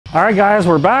All right guys,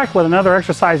 we're back with another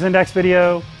exercise index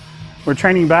video. We're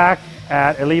training back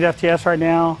at Elite FTS right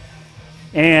now.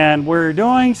 And we're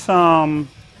doing some,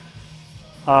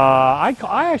 I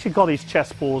actually call these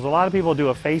chest pulls. A lot of people do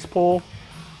a face pull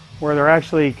where they're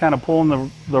actually kind of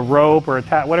pulling the rope or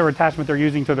whatever attachment they're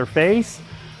using to their face.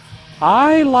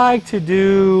 I like to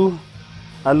do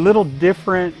a little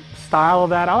different style of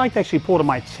that. I like to actually pull to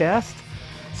my chest.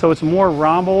 So it's more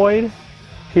rhomboid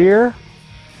here.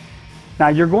 Now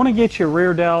you're going to get your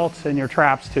rear delts and your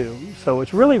traps too. So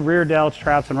it's really rear delts,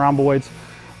 traps, and rhomboids.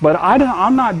 But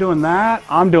I'm not doing that,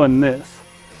 I'm doing this.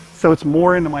 So it's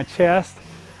more into my chest.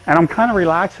 And I'm kind of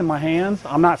relaxing my hands.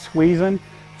 I'm not squeezing.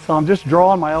 So I'm just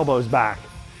drawing my elbows back.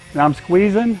 Now I'm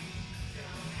squeezing.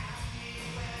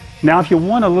 Now if you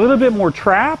want a little bit more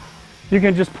trap, you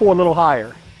can just pull a little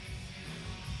higher.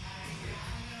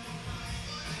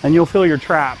 And you'll feel your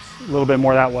traps a little bit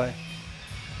more that way.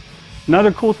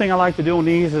 Another cool thing I like to do on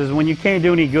these is when you can't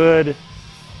do any good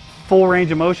full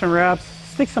range of motion reps,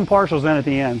 stick some partials in at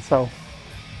the end. So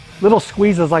little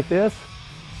squeezes like this.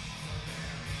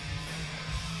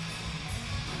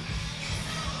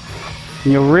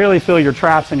 And you'll really feel your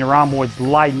traps and your rhomboids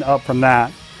lighten up from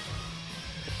that.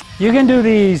 You can do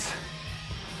these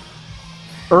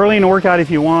early in the workout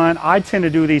if you want. I tend to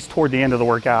do these toward the end of the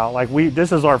workout. Like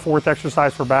this is our 4th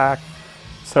exercise for back.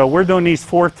 So we're doing these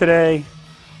 4th today.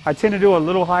 I tend to do a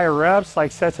little higher reps,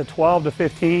 like sets of 12 to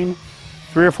 15,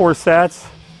 3 or 4 sets.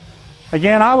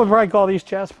 Again, I would probably call these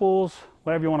chest pulls,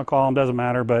 whatever you want to call them, doesn't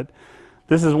matter. But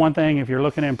this is one thing, if you're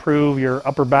looking to improve your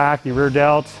upper back, your rear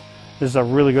delts, this is a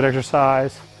really good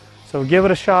exercise. So give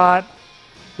it a shot.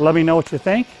 Let me know what you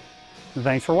think. And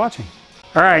thanks for watching.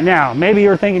 All right, now, maybe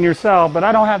you're thinking yourself, but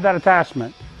I don't have that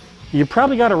attachment. You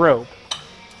probably got a rope.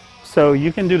 So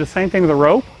you can do the same thing with a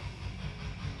rope.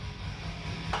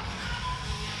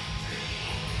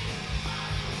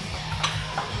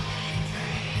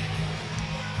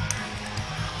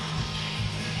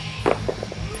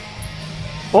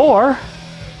 Or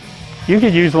you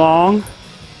could use long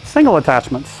single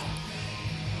attachments.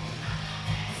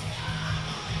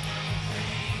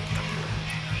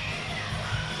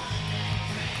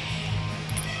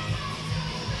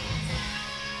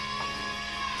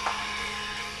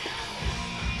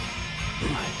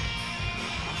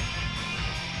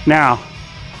 Now,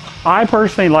 I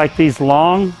personally like these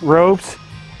long ropes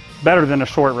better than a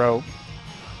short rope.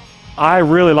 I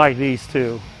really like these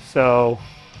too. So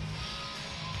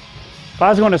if I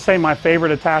was going to say my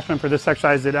favorite attachment for this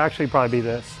exercise, it'd actually probably be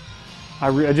this.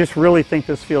 I just really think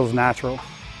this feels natural.